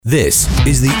This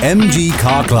is the MG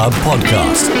Car Club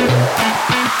podcast.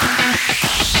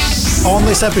 On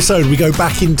this episode, we go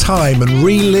back in time and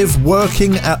relive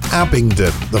working at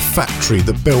Abingdon, the factory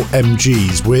that built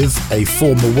MGs, with a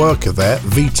former worker there,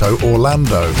 Vito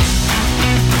Orlando. The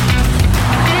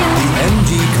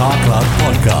MG Car Club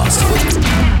podcast.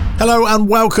 Hello and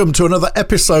welcome to another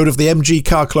episode of the MG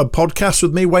Car Club podcast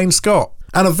with me, Wayne Scott.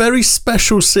 And a very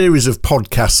special series of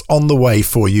podcasts on the way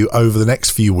for you over the next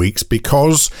few weeks,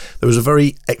 because there was a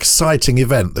very exciting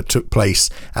event that took place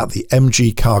at the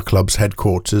MG Car Club's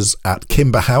headquarters at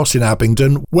Kimber House in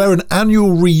Abingdon, where an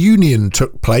annual reunion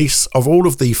took place of all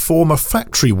of the former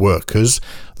factory workers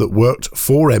that worked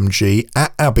for MG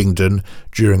at Abingdon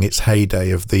during its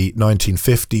heyday of the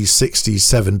 1950s, 60s,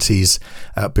 70s,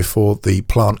 before the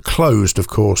plant closed, of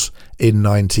course, in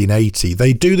 1980.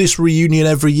 They do this reunion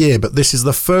every year, but this is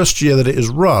the first year that it has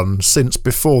run since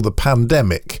before the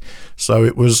pandemic. So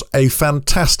it was a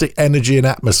fantastic energy and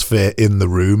atmosphere in the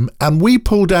room, and we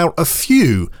pulled out a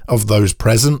few of those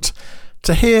present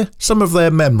to hear some of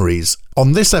their memories.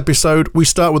 On this episode, we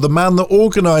start with the man that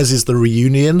organises the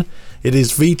reunion. It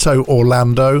is Vito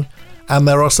Orlando, and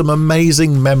there are some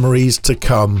amazing memories to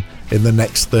come in the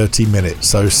next 30 minutes.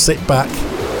 So sit back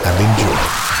and enjoy.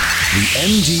 The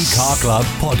MG Car Club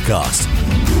podcast.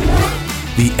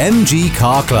 The MG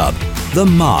Car Club, the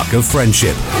mark of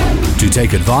friendship. To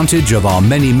take advantage of our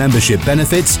many membership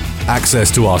benefits,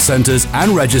 access to our centres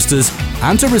and registers,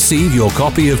 and to receive your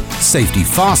copy of Safety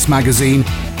Fast magazine,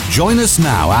 join us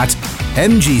now at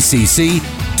mgcc.co.uk.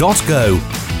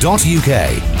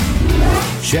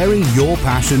 Sharing your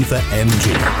passion for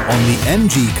MG on the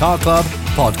MG Car Club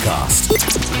podcast.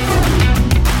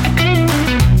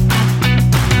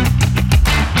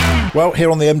 Well,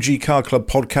 here on the MG Car Club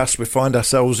podcast, we find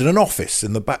ourselves in an office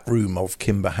in the back room of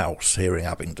Kimber House here in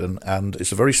Abingdon, and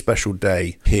it's a very special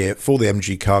day here for the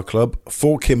MG Car Club,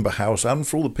 for Kimber House, and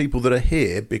for all the people that are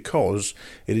here, because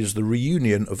it is the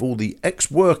reunion of all the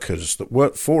ex-workers that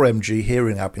worked for MG here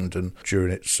in Abingdon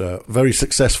during its very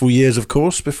successful years, of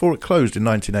course, before it closed in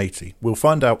 1980. We'll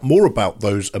find out more about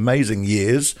those amazing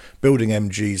years building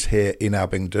MGs here in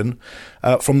Abingdon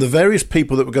from the various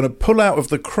people that we're going to pull out of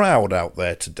the crowd out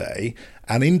there today,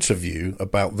 an interview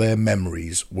about their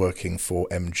memories working for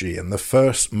MG. And the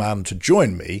first man to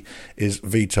join me is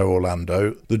Vito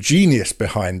Orlando, the genius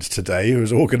behind today, who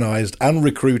has organised and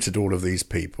recruited all of these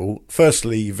people.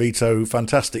 Firstly, Vito,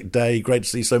 fantastic day. Great to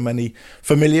see so many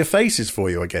familiar faces for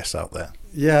you, I guess, out there.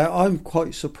 Yeah, I'm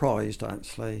quite surprised,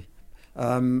 actually.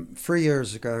 3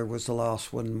 years ago was the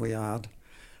last one we had.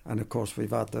 And of course,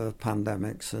 we've had the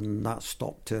pandemics and that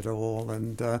stopped it all.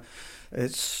 And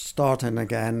it's starting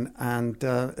again, and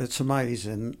it's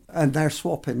amazing. And they're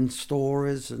swapping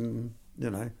stories, and,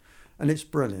 you know, and it's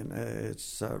brilliant.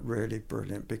 It's really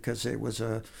brilliant, because it was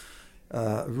a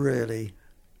really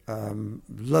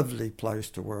lovely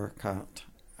place to work at.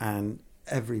 And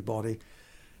everybody,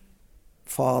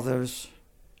 fathers,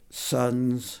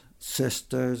 sons,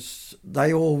 sisters,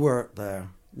 they all work there.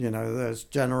 You know, there's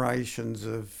generations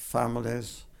of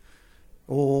families,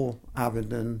 all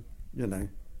Abingdon, you know,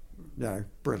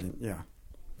 brilliant, yeah.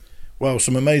 Well,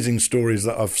 some amazing stories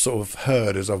that I've sort of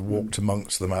heard as I've walked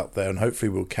amongst them out there, and hopefully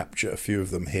we'll capture a few of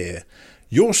them here.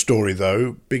 Your story,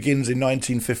 though, begins in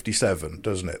 1957,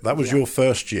 doesn't it? That was your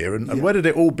first year, and where did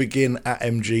it all begin at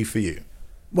MG for you?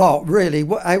 Well, really,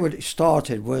 how it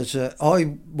started was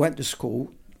I went to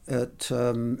school at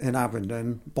in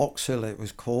Abingdon, Box Hill it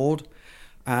was called.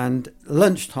 And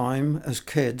lunchtime, as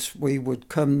kids, we would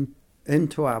come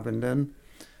into Abingdon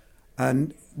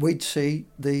and we'd see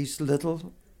these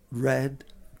little red,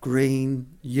 green,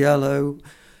 yellow,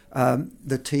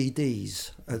 the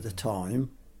TDs at the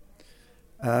time.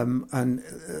 And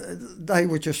they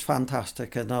were just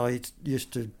fantastic. And I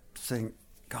used to think,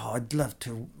 God, I'd love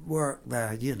to work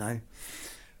there, you know.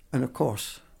 And of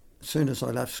course, as soon as I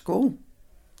left school,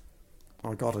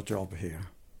 I got a job here.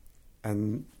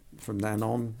 And from then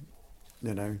on,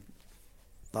 you know,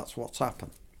 that's what's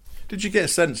happened. Did you get a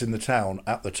sense in the town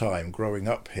at the time, growing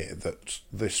up here, that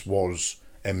this was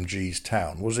MG's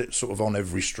town? Was it sort of on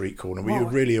every street corner? Were you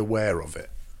really aware of it?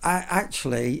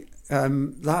 Actually,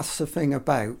 that's the thing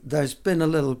about, there's been a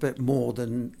little bit more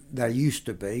than there used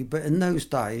to be, but in those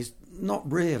days,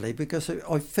 not really, because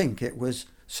I think it was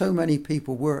so many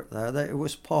people worked there that it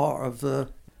was part of the,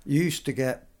 you used to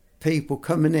get people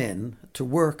coming in to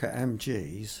work at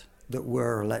MG's that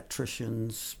were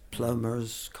electricians,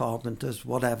 plumbers, carpenters,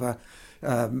 whatever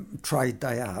trade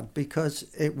they had, because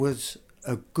it was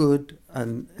a good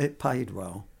and it paid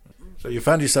well. So you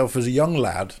found yourself as a young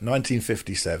lad,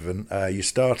 1957. You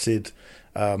started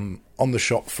on the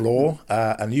shop floor,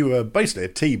 and you were basically a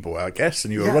T-boy, I guess,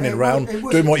 and you were running around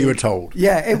doing what you were told.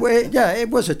 Yeah, it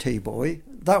was a T-boy.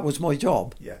 That was my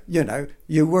job. Yeah. You know,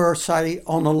 you were, say,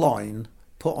 on a line,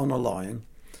 put on a line,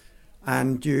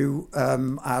 and you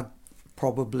had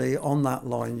probably on that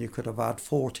line you could have had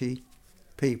 40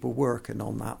 people working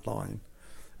on that line.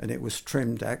 And it was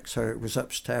trim deck, so it was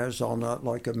upstairs on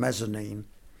like a mezzanine.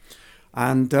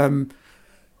 And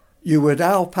you would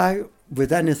help out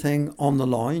with anything on the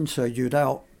line, so you'd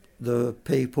help the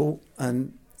people.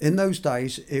 And in those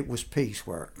days, it was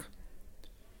piecework.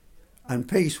 And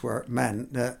piecework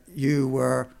meant that you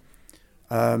were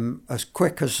as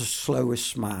quick as the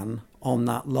slowest man on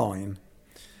that line.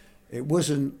 It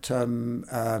wasn't,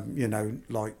 you know,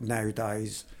 like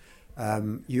nowadays,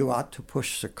 you had to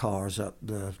push the cars up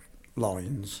the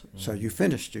lines. Mm. So you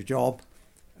finished your job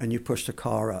and you pushed the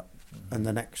car up and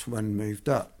the next one moved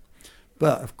up.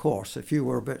 But of course, if you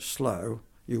were a bit slow,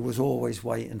 you was always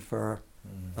waiting for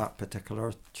that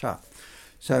particular chap.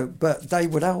 So, but they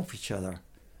would help each other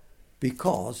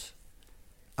because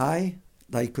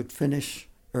they could finish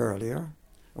earlier.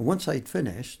 And once they'd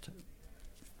finished,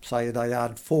 say they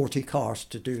had 40 cars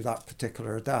to do that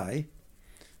particular day,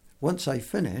 once they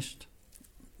finished,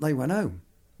 they went home.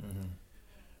 Mm-hmm.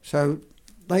 So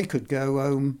they could go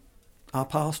home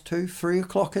 2:30, 3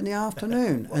 o'clock in the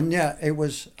afternoon. And yeah, it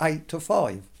was 8 to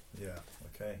 5. Yeah,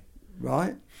 okay.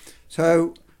 Right?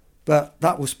 So, but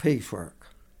that was piecework.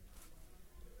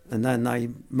 And then they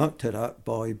mucked it up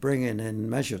by bringing in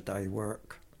measure day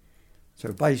work.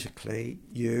 So basically,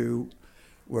 you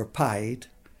were paid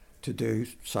to do,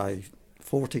 say,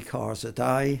 40 cars a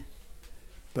day,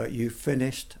 but you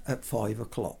finished at 5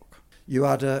 o'clock. You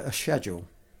had a schedule,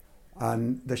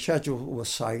 and the schedule was,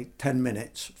 say, 10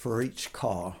 minutes for each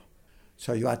car.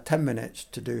 So you had 10 minutes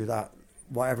to do that,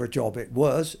 whatever job it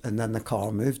was, and then the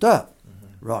car moved up.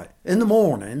 Mm-hmm. Right. In the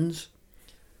mornings,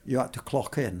 you had to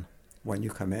clock in when you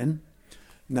come in.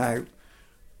 Now,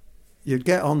 you'd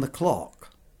get on the clock,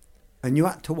 and you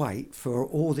had to wait for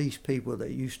all these people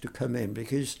that used to come in,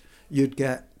 because you'd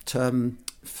get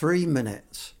 3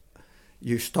 minutes.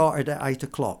 You started at 8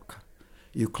 o'clock.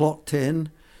 You clocked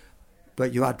in,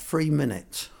 but you had 3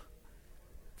 minutes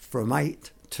from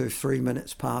 8 to 3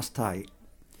 minutes past 8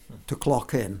 to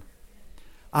clock in.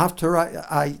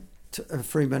 After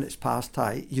 3 minutes past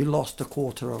 8, you lost a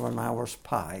quarter of an hour's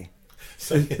pay.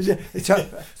 So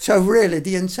really,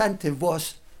 the incentive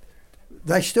was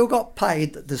they still got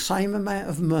paid the same amount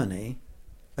of money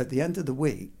at the end of the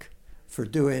week for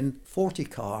doing 40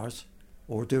 cars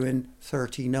or doing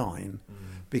 39,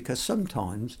 because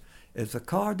sometimes if the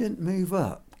car didn't move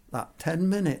up that 10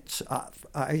 minutes at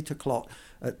 8 o'clock,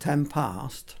 at 10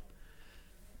 past,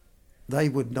 they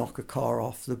would knock a car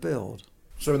off the build.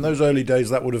 So in those early days,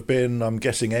 that would have been, I'm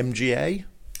guessing, MGA?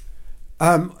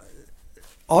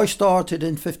 I started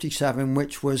in 57,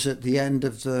 which was at the end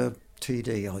of the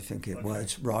TD, I think it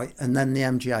was, right? And then the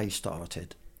MGA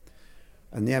started.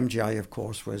 And the MGA, of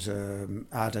course, was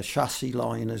had a chassis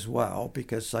line as well,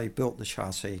 because they built the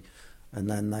chassis and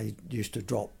then they used to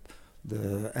drop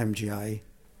the MGA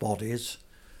bodies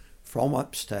from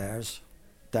upstairs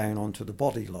down onto the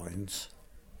body lines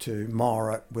to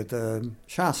mar it with the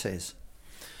chassis.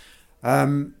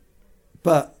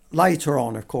 But later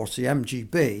on, of course, the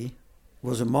MGB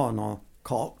was a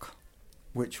monocoque,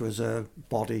 which was a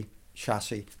body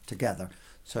chassis together.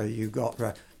 So you got...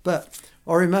 But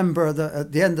I remember that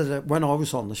at the end of when I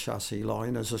was on the chassis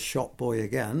line as a shop boy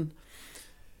again,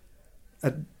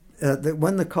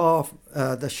 when the car,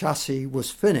 the chassis was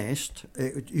finished,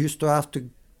 it used to have to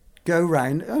go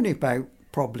round only about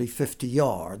probably 50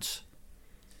 yards.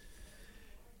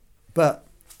 But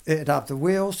it'd have the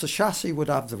wheels, the chassis would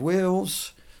have the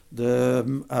wheels,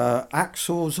 the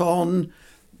axles on,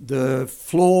 the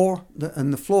floor,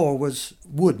 and the floor was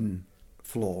wooden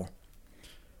floor.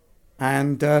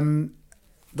 And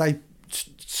they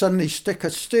suddenly stick a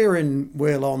steering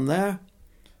wheel on there,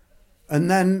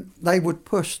 and then they would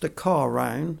push the car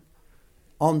round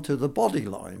onto the body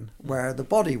line where the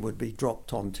body would be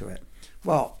dropped onto it.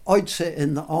 Well, I'd sit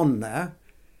on there,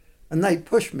 and they'd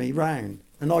push me round,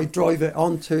 and I'd drive it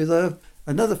onto the...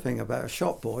 Another thing about a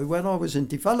shop boy, when I was in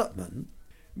development,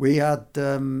 we had,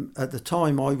 at the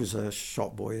time I was a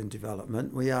shop boy in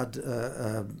development, we had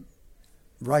a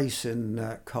racing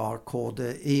car called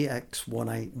the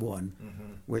EX181,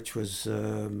 which was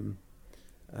the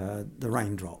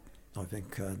Raindrop, I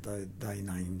think they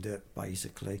named it,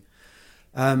 basically.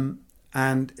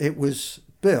 And it was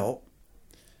built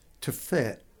to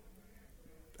fit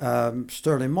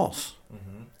Stirling Moss.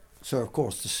 So, of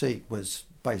course, the seat was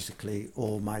basically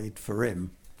all made for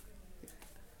him.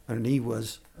 And he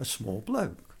was a small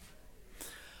bloke.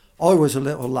 I was a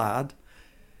little lad.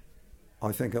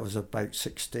 I think I was about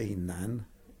 16 then.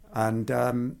 And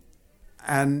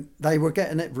they were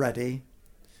getting it ready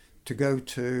to go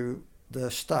to the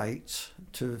States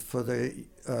for the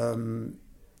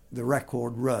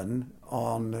record run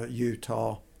on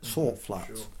Utah salt flats.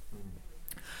 Sure.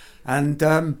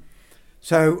 And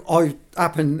so I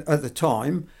happened at the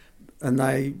time, and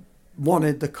they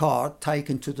wanted the car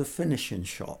taken to the finishing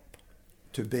shop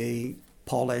to be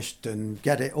polished and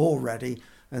get it all ready,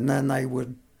 and then they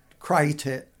would crate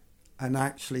it and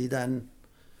actually then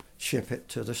ship it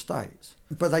to the States.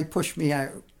 But they pushed me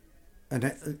out,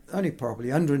 and only probably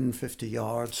 150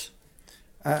 yards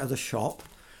out of the shop.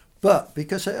 But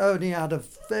because it only had a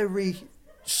very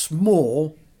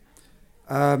small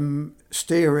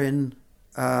steering,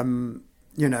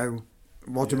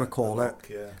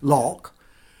 lock,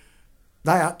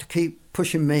 they had to keep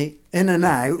pushing me in and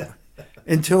out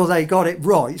until they got it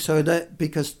right. So that,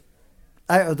 because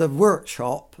out of the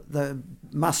workshop, the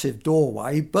massive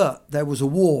doorway, but there was a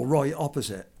wall right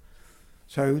opposite.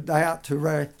 So they had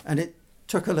to, and it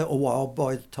took a little while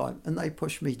by the time, and they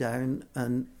pushed me down,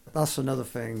 and that's another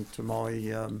thing to my,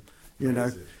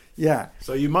 yeah.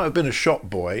 So you might have been a shop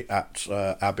boy at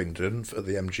Abingdon for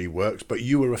the MG Works, but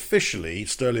you were officially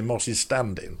Sterling Moss's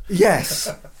stand-in.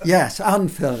 Yes, and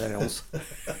Phil Earls.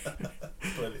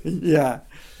 Yeah.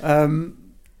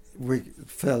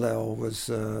 Phil Earl was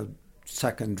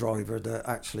second driver that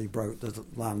actually broke the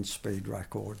land speed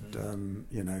record,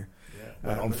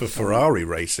 Went on for Ferrari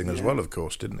racing as well, of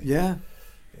course, didn't he? Yeah.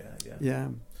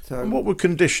 So, and what were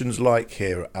conditions like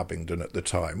here at Abingdon at the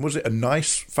time? Was it a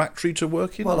nice factory to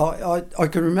work in? Well, I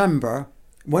can remember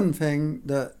one thing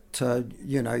that,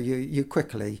 you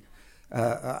quickly,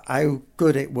 how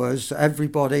good it was,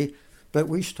 everybody, but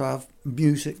we used to have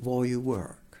music while you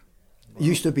work. It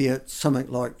used to be at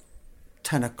something like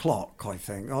 10 o'clock, I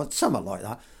think, or something like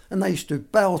that. And they used to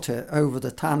belt it over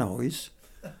the tannoys,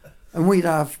 and we'd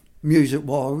have music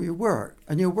while we work,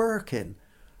 and you're working.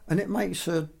 And it makes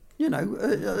a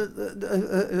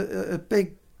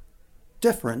big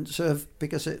difference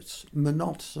because it's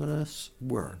monotonous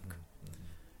work.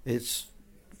 It's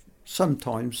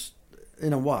sometimes,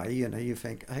 in a way, you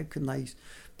think, how can these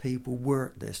people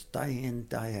work this day in,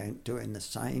 day out, doing the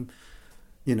same,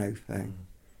 thing.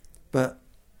 But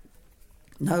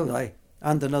no,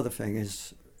 and another thing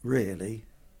is really,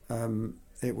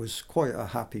 it was quite a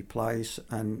happy place,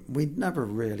 and we'd never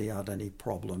really had any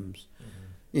problems.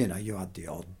 Mm-hmm. You had the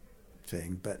odd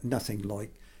thing, but nothing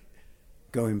like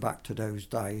going back to those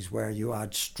days where you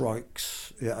had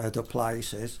strikes at other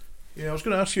places. Yeah, I was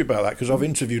going to ask you about that, because I've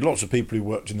interviewed lots of people who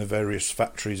worked in the various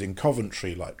factories in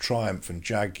Coventry, like Triumph and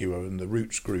Jaguar and the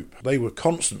Roots Group. They were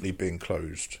constantly being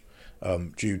closed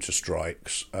due to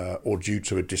strikes or due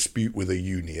to a dispute with a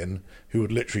union who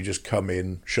would literally just come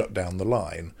in, shut down the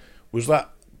line. Was that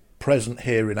present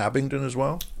here in Abingdon as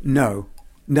well? No.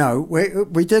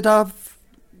 We did have,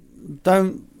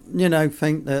 don't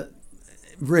think that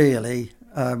really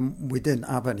we didn't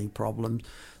have any problems.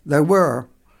 There were,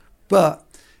 but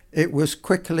it was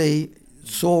quickly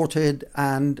sorted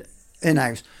and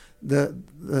in-house.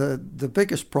 The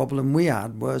biggest problem we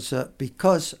had was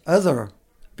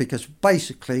because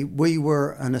basically we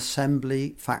were an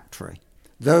assembly factory.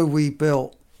 Though we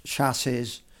built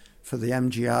chassis for the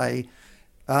MGA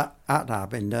at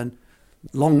Abingdon,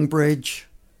 Longbridge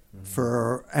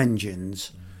for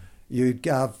engines. You'd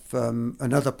have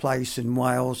another place in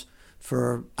Wales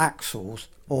for axles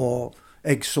or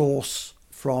exhausts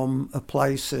from a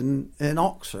place in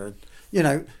Oxford.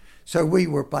 So we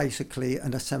were basically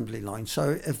an assembly line.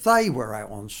 So if they were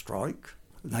out on strike,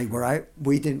 they were out,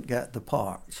 we didn't get the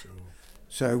parts. Sure.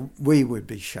 So we would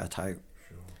be shut out.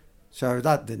 Sure. So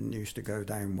that didn't used to go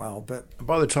down well. But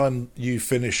by the time you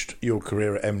finished your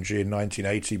career at MG in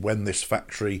 1980, when this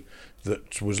factory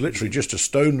that was literally just a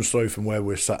stone's throw from where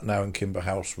we're sat now in Kimber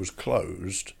House was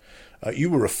closed,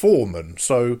 you were a foreman.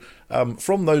 So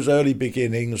from those early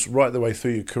beginnings right the way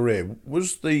through your career,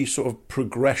 was the sort of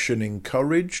progression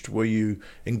encouraged? Were you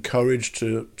encouraged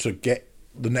to get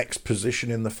the next position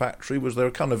in the factory? Was there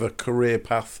a kind of a career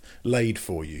path laid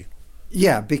for you?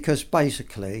 Yeah, because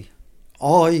basically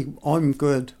I'm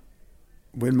good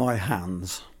with my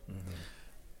hands.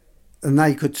 Mm-hmm. And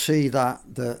they could see that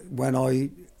when I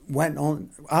went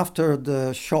on, after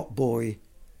the shop boy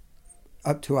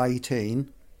up to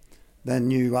 18,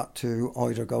 then you had to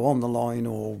either go on the line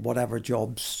or whatever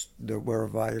jobs that were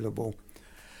available.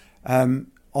 I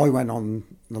went on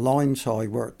the line, so I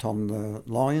worked on the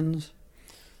lines.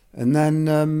 And then,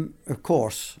 of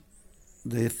course,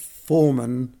 the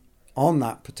foreman on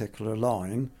that particular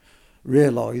line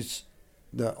realised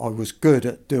that I was good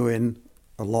at doing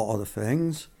a lot of the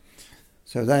things.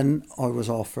 So then I was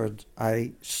offered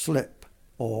a slip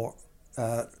or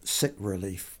sick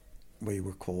relief, we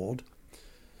were called.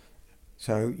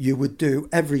 So you would do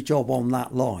every job on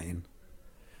that line.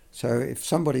 So if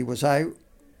somebody was out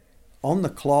on the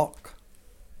clock,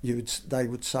 they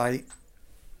would say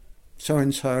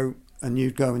so-and-so, and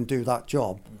you'd go and do that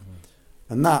job.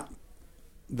 Mm-hmm. And that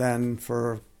then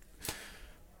for,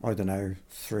 I don't know,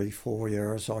 3-4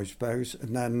 years, I suppose.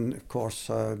 And then, of course,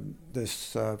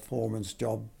 this foreman's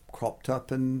job cropped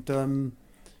up. And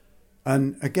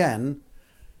again,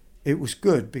 it was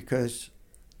good because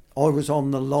I was on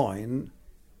the line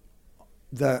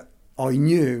that I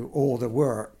knew all the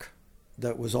work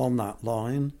that was on that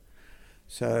line.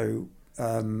 So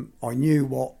I knew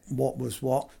what was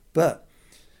what. But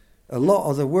a lot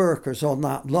of the workers on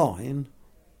that line,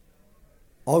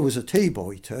 I was a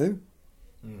T-boy too.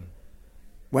 Mm.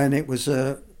 When it was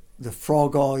the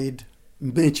frog-eyed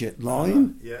midget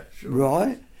line. Yeah, sure.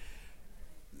 Right.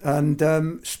 And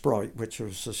Sprite, which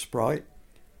was a Sprite.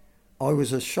 I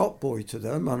was a shop boy to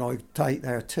them, and I'd take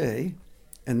their tea,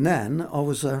 and then I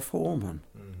was their foreman.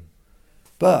 Mm.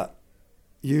 But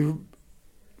you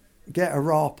get a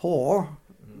rapport.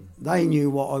 Mm. They knew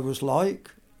what I was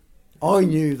like. I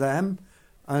knew them,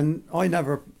 and I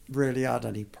never really had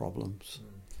any problems.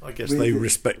 I guess they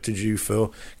respected you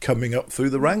for coming up through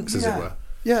the ranks, as it were.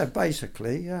 Yeah,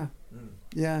 basically, yeah. Mm.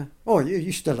 Yeah. Oh,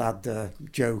 you still had the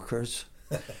jokers.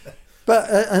 But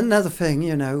another thing,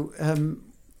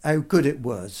 how good it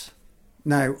was.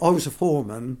 Now, I was a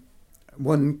foreman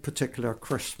one particular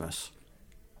Christmas,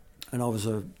 and I was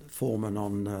a foreman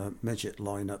on the midget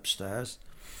line upstairs.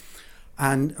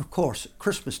 And, of course, at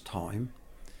Christmas time,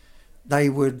 they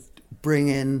would bring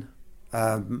in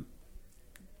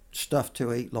stuff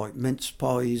to eat, like mince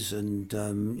pies and,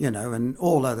 and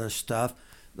all other stuff.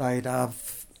 They'd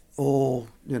have all,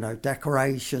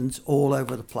 decorations all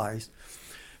over the place.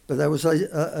 But there was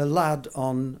a lad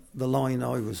on the line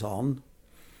I was on,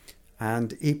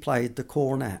 and he played the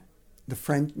cornet. The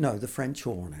French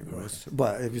horn it was.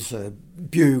 Well, it was a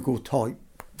bugle type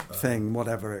thing,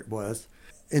 whatever it was.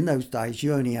 In those days,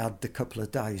 you only had a couple of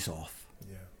days off.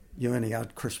 Yeah. You only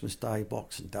had Christmas Day,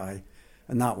 Boxing Day,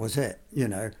 and that was it,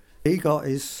 He got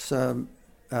his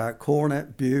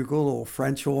cornet, bugle, or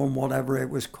French horn, whatever it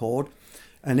was called,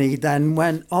 and he then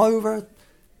went over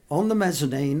on the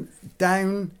mezzanine,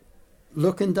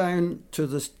 looking down to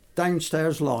the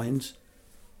downstairs lines,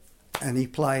 and he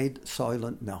played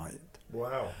Silent Night.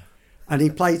 Wow. And he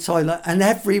played Silent, and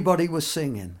everybody was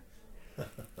singing.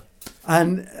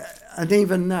 and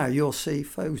even now you'll see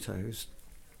photos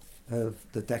of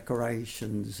the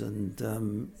decorations and,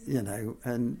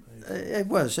 and it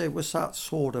was that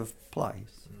sort of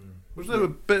place. Was there a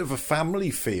bit of a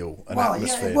family feel,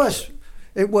 atmosphere? Yeah,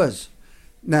 it was.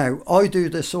 Now, I do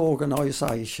this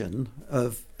organisation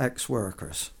of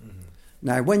ex-workers. Mm-hmm.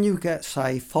 Now, when you get,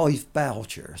 say, 5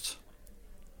 Belgers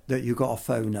that you got to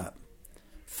phone up,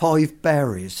 5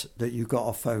 berries that you got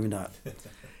to phone up,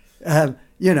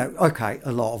 okay,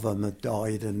 a lot of them have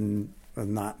died and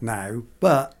that now,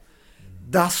 but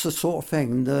that's the sort of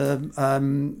thing. The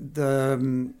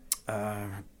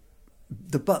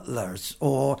butlers,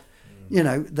 or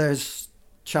there's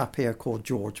a chap here called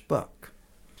George Buck.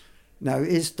 Now,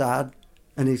 his dad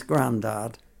and his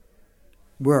granddad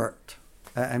worked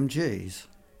at MG's,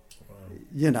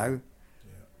 wow.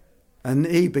 And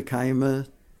he became a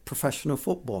professional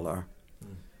footballer,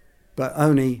 but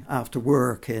only after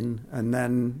working and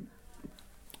then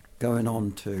going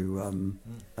on to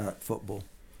football.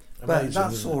 Amazing, but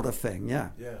that sort of thing, yeah.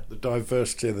 Yeah, the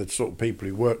diversity of the sort of people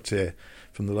who worked here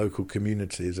from the local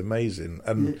community is amazing.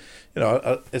 And,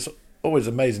 it's always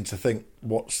amazing to think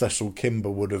what Cecil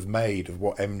Kimber would have made of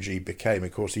what MG became.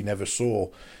 Of course, he never saw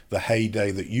the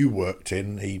heyday that you worked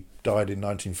in. He died in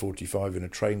 1945 in a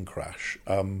train crash.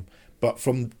 But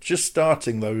from just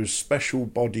starting those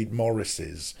special-bodied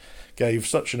Morrises gave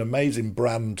such an amazing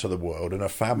brand to the world and a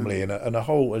family and a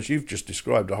whole, as you've just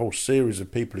described, a whole series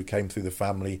of people who came through the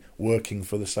family working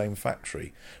for the same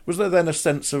factory. Was there then a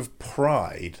sense of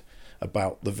pride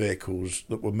about the vehicles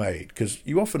that were made? Because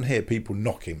you often hear people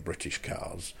knocking British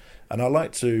cars, and I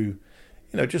like to,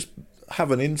 just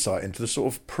have an insight into the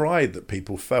sort of pride that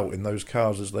people felt in those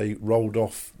cars as they rolled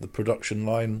off the production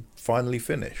line, finally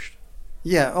finished.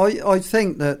 Yeah, I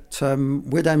think that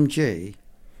with MG,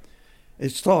 it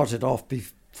started off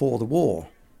before the war,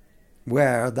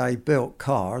 where they built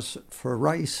cars for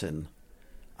racing,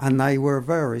 and they were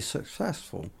very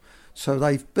successful. So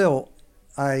they've built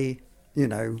a,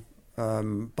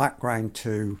 background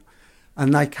to,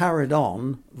 and they carried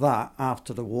on that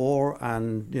after the war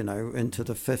and, into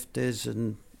the 50s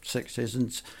and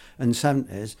 60s and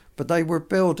 70s. But they were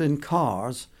building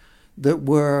cars that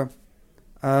were,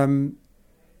 in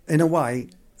a way,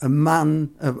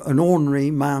 an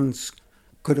ordinary man's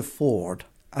could afford.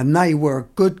 And they were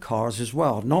good cars as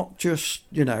well, not just,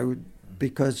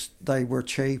 because they were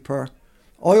cheaper.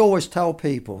 I always tell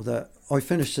people that I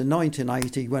finished in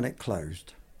 1980 when it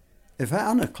closed. If it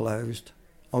hadn't closed,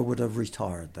 I would have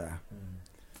retired there.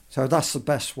 So that's the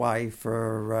best way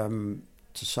for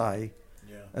to say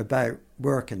about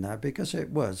working there, because it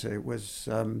was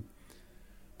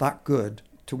that good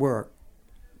to work.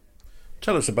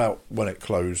 Tell us about when it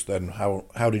closed then.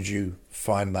 How did you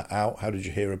find that out? How did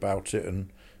you hear about it, and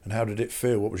how did it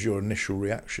feel? What was your initial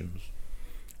reactions?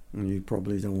 You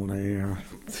probably don't want to hear.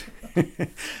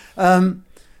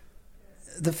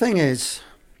 The thing is,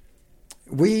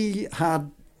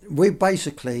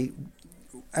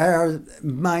 our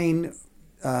main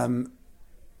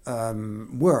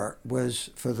work was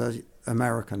for the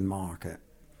American market.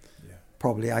 Yeah.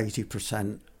 Probably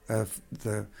 80% of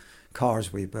the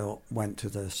cars we built went to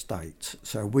the States.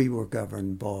 So we were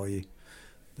governed by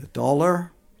the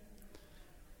dollar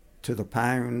to the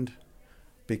pound,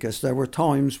 because there were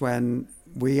times when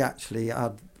we actually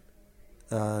had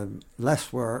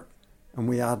less work, and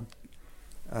we had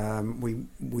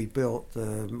we built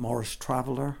the Morris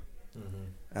Traveller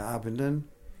at Abingdon,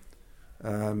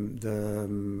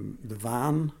 the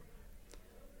van,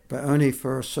 but only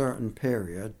for a certain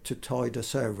period to tide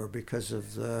us over because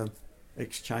of the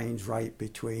exchange rate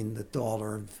between the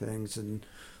dollar and things, and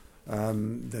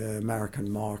the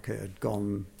American market had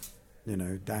gone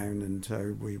down, and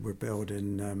so we were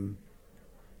building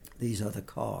these other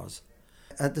cars.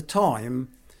 At the time,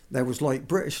 there was like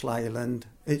British Leyland.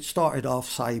 It started off,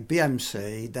 say,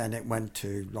 BMC, then it went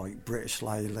to like British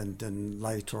Leyland, and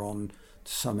later on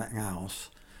to something else.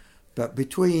 But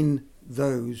between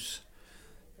those,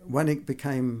 when it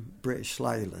became British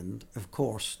Leyland, of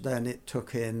course, then it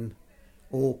took in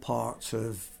all parts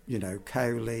of,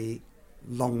 Cowley,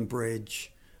 Longbridge,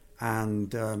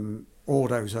 and all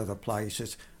those other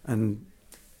places, and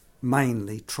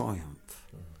mainly Triumph.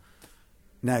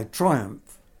 Now,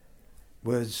 Triumph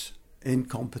was in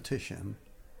competition,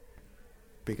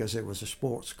 because it was a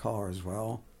sports car as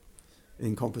well,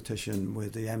 in competition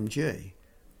with the MG.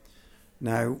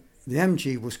 Now, the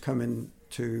MG was coming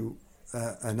to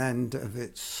an end of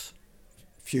its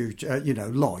future,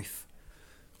 life.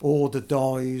 All the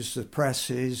dies, the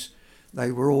presses,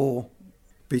 they were all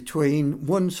between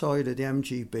one side of the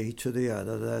MGB to the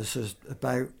other. There's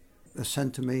about a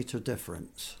centimetre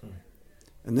difference.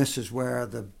 And this is where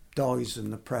the dies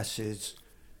and the presses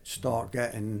start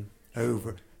getting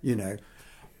over,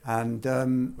 And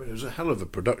it was a hell of a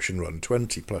production run,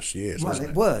 20 plus years, wasn't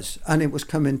it? Well, it was, and it was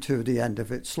coming to the end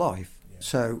of its life. Yeah.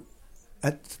 So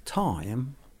at the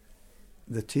time,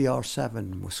 the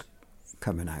TR7 was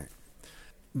coming out.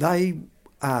 They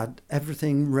had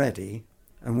everything ready,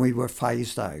 and we were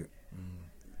phased out.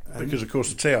 Because, of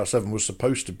course, the TR7 was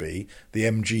supposed to be the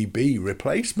MGB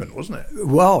replacement, wasn't it?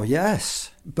 Well,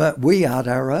 yes, but we had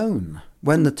our own.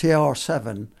 When the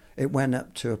TR7, it went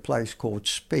up to a place called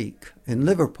Speak in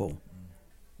Liverpool.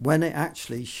 When it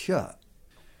actually shut,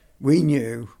 we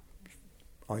knew,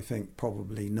 I think,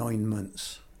 probably 9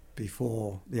 months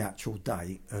before the actual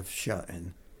date of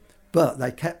shutting. But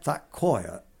they kept that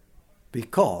quiet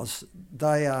because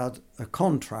they had a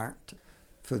contract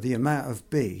for the amount of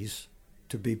Bs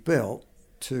to be built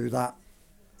to that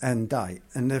end date.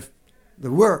 And if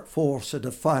the workforce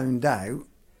had found out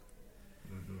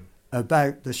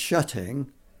about the shutting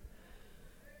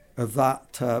of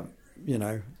that,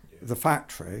 the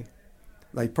factory,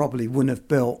 they probably wouldn't have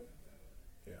built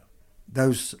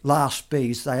those last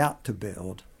Bs they had to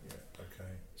build. Yeah,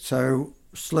 okay. So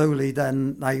slowly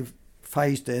then they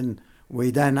phased in.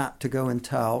 We then had to go and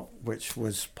tell, which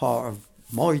was part of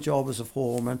my job as a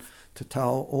foreman, to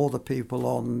tell all the people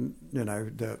on,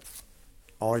 that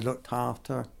I looked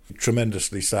after.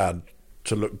 Tremendously sad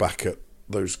to look back at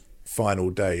those final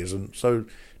days. And so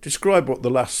describe what the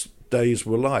last days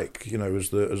were like, as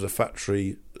the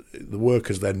factory, the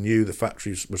workers then knew the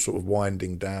factories were sort of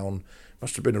winding down.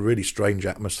 Must have been a really strange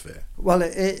atmosphere. Well,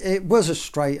 it was a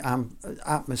strange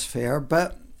atmosphere,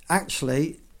 but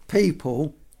actually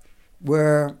people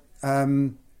were,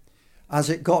 as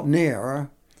it got nearer,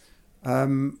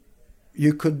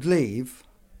 you could leave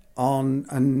on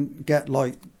and get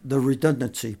like the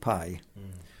redundancy pay.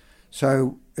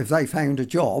 So if they found a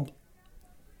job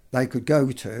they could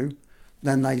go to,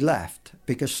 then they left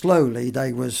because slowly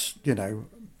they was,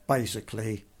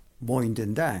 basically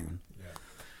winding down. Yeah.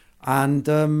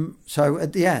 And so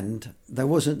at the end, there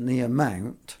wasn't the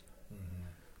amount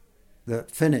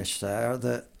that finished there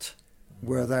that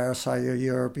were there, say, a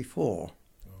year before.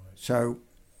 Right. So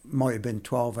might have been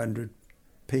 1,200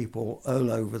 people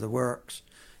all over the works.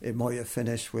 It might have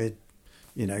finished with,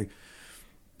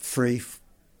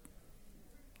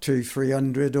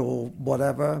 300 or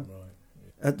whatever. Right.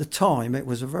 At the time, it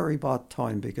was a very bad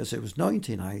time because it was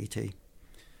 1980.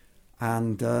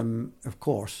 And, of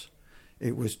course,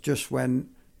 it was just when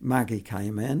Maggie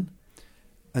came in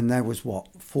and there was,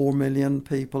 4 million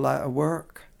people out of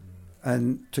work.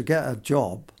 And to get a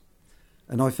job,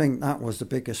 and I think that was the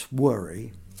biggest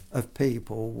worry of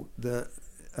people, that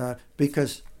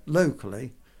because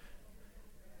locally,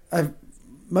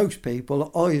 most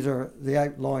people, either the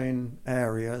outlying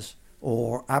areas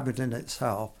or Aberdeen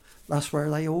itself, that's where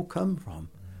they all come from.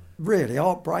 Really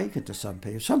heartbreaking to some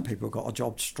people. Some people got a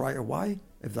job straight away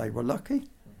if they were lucky.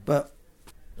 But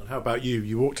And how about you?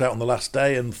 You walked out on the last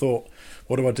day and thought,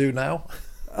 what do I do now?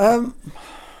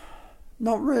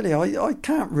 not really. I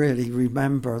can't really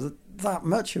remember that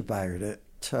much about it.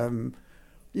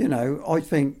 I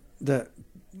think that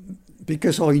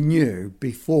because I knew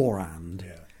beforehand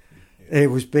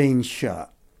it was being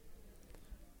shut,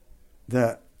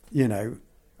 that,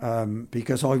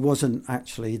 because I wasn't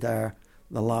actually there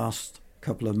the last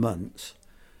couple of months,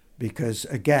 because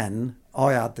again,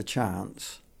 I had the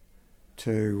chance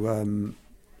to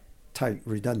take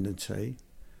redundancy,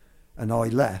 and I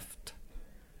left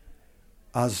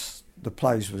as the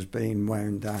place was being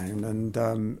wound down,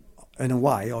 and in a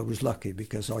way I was lucky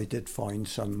because I did find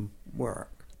some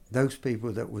work. Those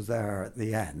people that were there at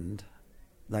the end,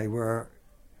 they were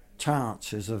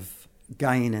chances of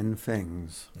gaining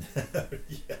things.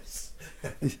 Yes.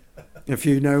 If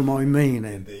you know my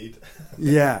meaning. Indeed.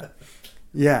 Yeah.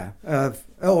 It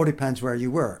all depends where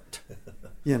you worked.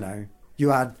 You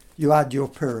had your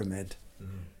pyramid,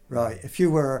 right? If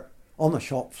you were on the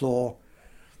shop floor,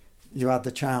 you had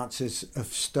the chances of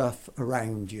stuff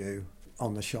around you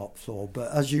on the shop floor.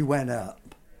 But as you went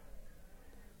up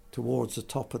towards the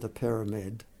top of the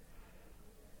pyramid,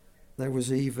 there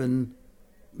was even,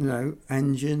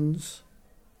 engines,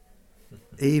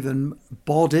 even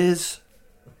bodies.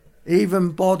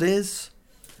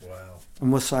 Wow.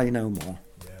 And we'll say no more.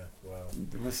 Yeah, wow.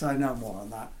 We'll say no more on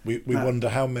that. We wonder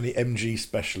how many MG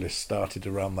specialists started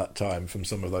around that time from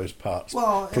some of those parts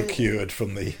procured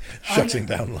from the shutting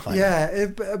down line. Yeah,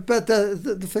 but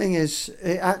the thing is,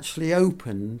 it actually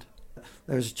opened.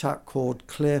 There was a chap called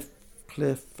Cliff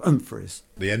Humphreys.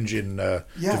 The engine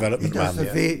development he does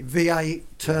man. The V8,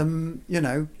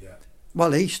 Yeah.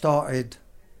 Well, he started,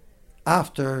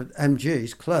 after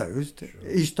MG's closed, Sure.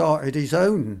 he started his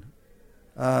own,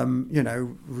 from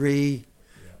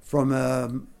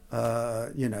an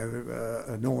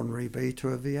ordinary B to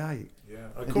a V8. Yeah,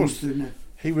 of course.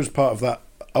 He was part of that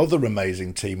other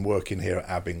amazing team working here at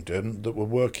Abingdon that were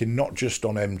working not just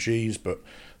on MGs but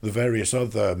the various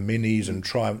other Minis and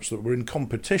Triumphs that were in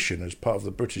competition as part of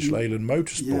the British Leyland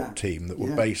Motorsport team that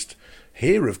were based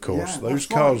here, of course. Yeah, those that's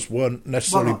cars weren't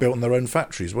necessarily built in their own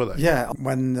factories, were they? Yeah,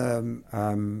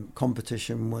 when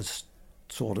competition was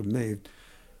sort of moved,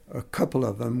 a couple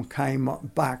of them came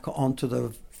back onto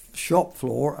the shop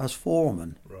floor as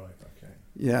foremen. Right, okay.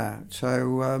 Yeah,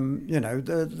 so,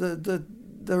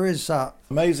 there is that.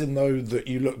 Amazing, though, that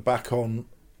you look back on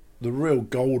the real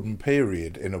golden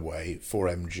period, in a way, for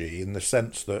MG, in the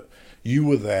sense that you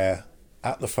were there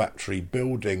at the factory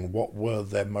building what were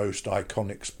their most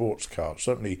iconic sports cars.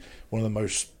 Certainly one of the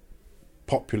most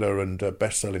popular and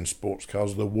best-selling sports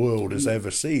cars the world has ever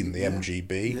seen, the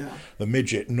MGB. The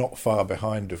Midget not far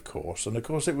behind, of course. And, of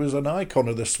course, it was an icon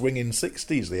of the swinging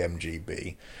 60s, the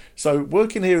MGB. So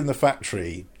working here in the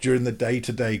factory during the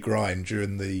day-to-day grind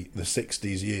during the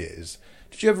 60s years,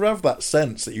 did you ever have that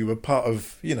sense that you were part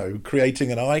of,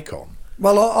 creating an icon?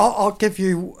 Well, I'll give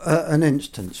you an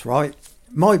instance, right?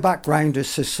 My background is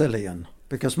Sicilian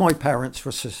because my parents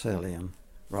were Sicilian,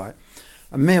 right?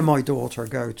 And me and my daughter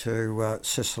go to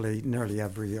Sicily nearly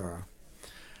every year.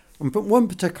 But one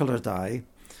particular day,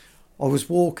 I was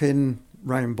walking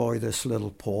round by this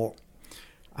little port,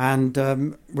 and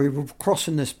we were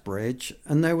crossing this bridge,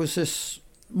 and there was this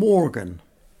Morgan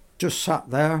just sat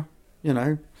there,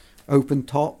 open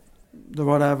top,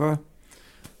 whatever.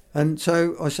 And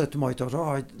so I said to my daughter,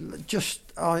 I just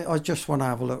want to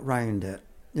have a look round it,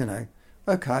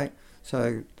 Okay.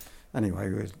 So anyway,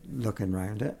 we were looking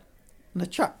round it. And a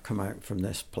chap come out from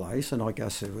this place, and I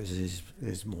guess it was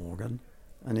his Morgan.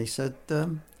 And he said,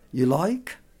 you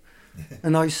like?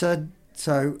 And I said,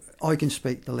 So I can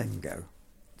speak the lingo.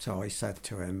 So I said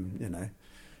to him,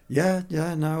 they're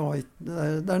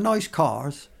nice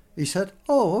cars. He said,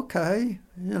 oh, okay,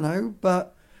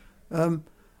 but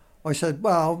I said,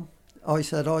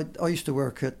 I used to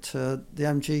work at the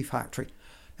MG factory.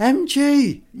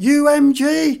 MG, you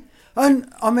MG?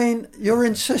 And I mean, you're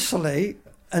in Sicily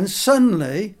and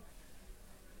suddenly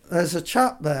there's a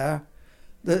chap there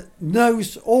that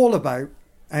knows all about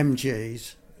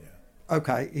MGs. Yeah.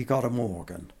 Okay, he got a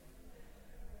Morgan,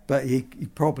 but he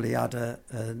probably had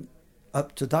an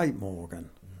up-to-date Morgan,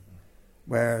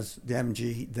 whereas the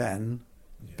MG then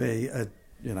be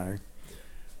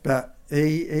but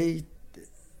he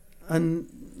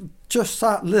and just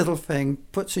that little thing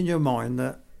puts in your mind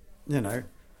that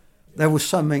there was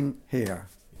something here.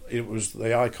 It was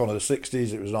the icon of the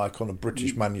 60s. It was an icon of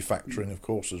British manufacturing, of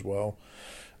course, as well.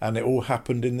 And it all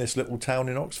happened in this little town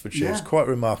in Oxfordshire. Yeah. It's quite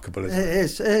remarkable, isn't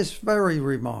it? It's very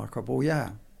remarkable,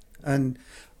 yeah. And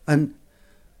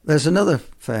there's another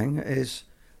thing is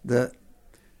that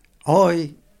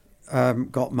I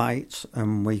got mates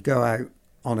and we go out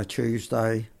on a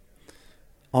Tuesday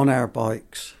on our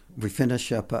bikes. We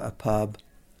finish up at a pub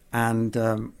and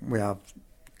we have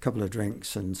a couple of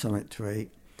drinks and something to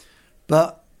eat.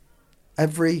 But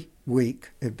every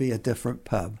week it'd be a different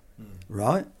pub,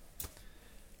 right?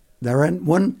 There ain't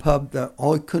one pub that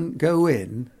I couldn't go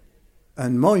in,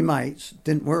 and my mates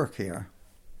didn't work here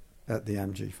at the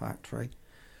MG factory.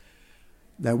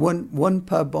 There one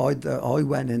pub that I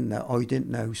went in that I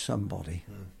didn't know somebody.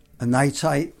 And they'd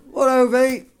say, "What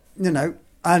over?"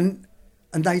 and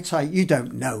they'd say, "You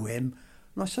don't know him."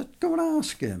 And I said, "Go and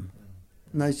ask him."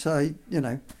 And they'd say,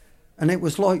 and it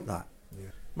was like that.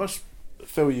 Yeah. Must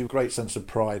fill you a great sense of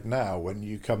pride now when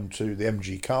you come to the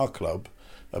MG Car Club,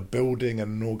 a building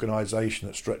and an organisation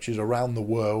that stretches around the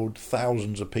world,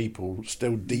 thousands of people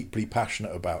still deeply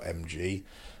passionate about MG,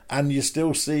 and you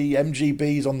still see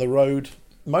MGBs on the road.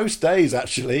 Most days,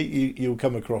 actually, you'll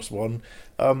come across one.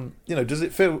 Does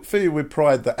it fill you with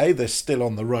pride that A, they're still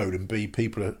on the road, and B,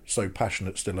 people are so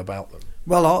passionate still about them?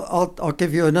 Well, I'll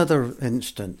give you another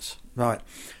instance, right?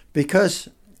 Because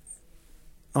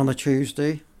on a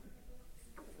Tuesday,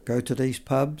 go to these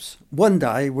pubs. One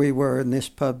day we were in this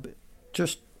pub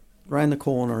just round the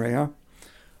corner here,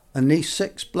 and these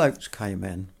 6 blokes came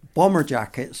in, bomber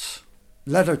jackets,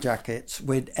 leather jackets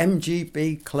with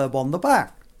MGB Club on the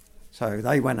back. So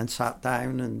they went and sat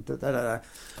down and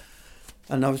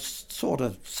and I was sort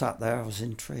of sat there, I was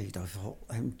intrigued. I thought,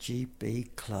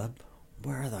 MGB Club,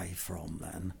 where are they from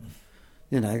then?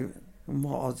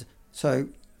 And so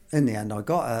in the end I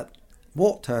got up,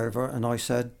 walked over and I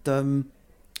said, I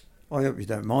hope you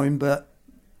don't mind, but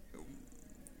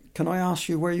can I ask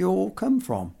you where you all come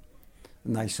from?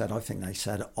 And they said, I think they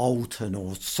said Alton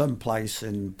or someplace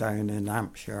down in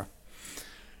Hampshire.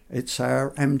 It's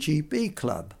our MGB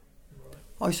Club.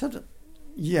 I said,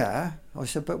 yeah. I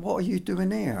said, but what are you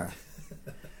doing here?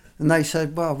 And they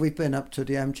said, well, we've been up to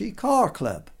the MG Car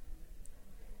Club.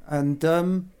 And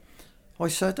I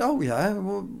said, oh yeah,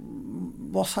 well,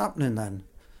 what's happening then?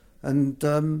 And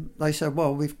they said,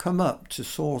 well, we've come up to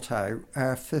sort out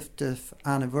our 50th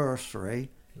anniversary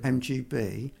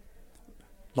MGB,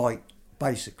 like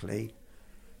basically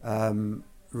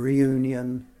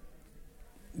reunion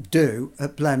do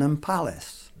at Blenheim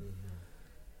Palace.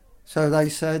 So they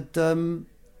said,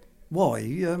 why,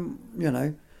 you're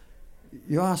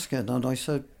asking? And I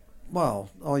said, well,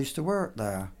 I used to work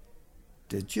there.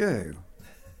 Did you?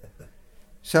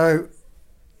 So,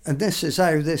 and this is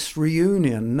how this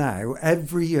reunion now,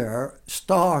 every year,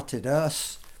 started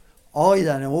us. I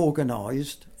then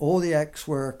organised all the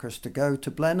ex-workers to go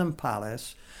to Blenheim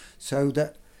Palace so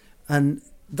that, and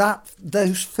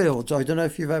those fields, I don't know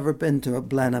if you've ever been to a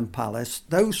Blenheim Palace,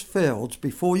 those fields,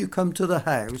 before you come to the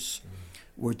house,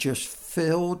 were just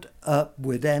filled up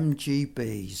with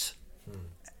MGBs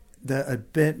that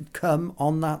had come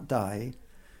on that day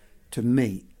to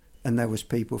meet. And there was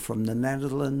people from the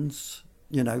Netherlands,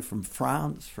 from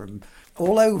France, from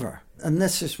all over. And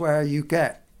this is where you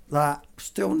get that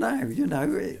still now,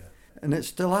 and it's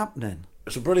still happening.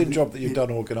 It's a brilliant job that you've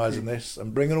done organising this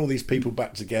and bringing all these people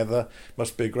back together.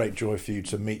 Must be a great joy for you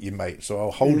to meet your mates. So I'll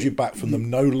hold you back from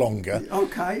them no longer.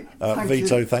 Okay.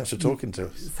 Vito, thanks for talking to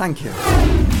us. Thank you.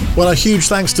 Well, a huge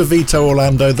thanks to Vito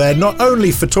Orlando there, not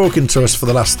only for talking to us for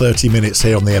the last 30 minutes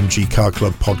here on the MG Car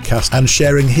Club podcast and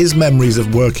sharing his memories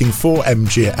of working for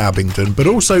MG at Abingdon, but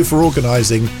also for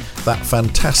organising that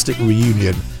fantastic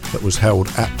reunion that was held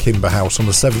at Kimber House on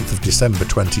the 7th of December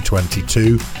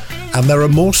 2022. And there are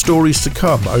more stories to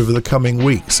come over the coming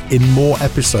weeks in more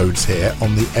episodes here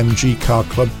on the MG Car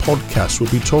Club podcast.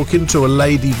 We'll be talking to a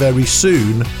lady very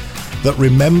soon that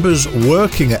remembers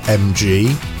working at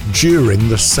MG during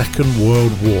the Second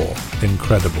World War.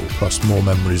 Incredible, plus more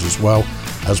memories as well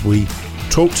as we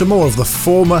talk to more of the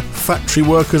former factory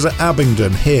workers at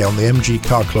Abingdon here on the MG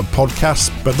Car Club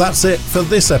podcast. But that's it for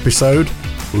this episode.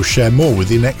 We'll share more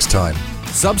with you next time.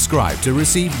 Subscribe to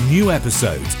receive new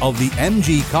episodes of the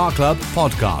MG Car Club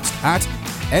podcast at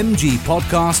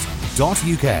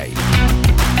mgpodcast.uk.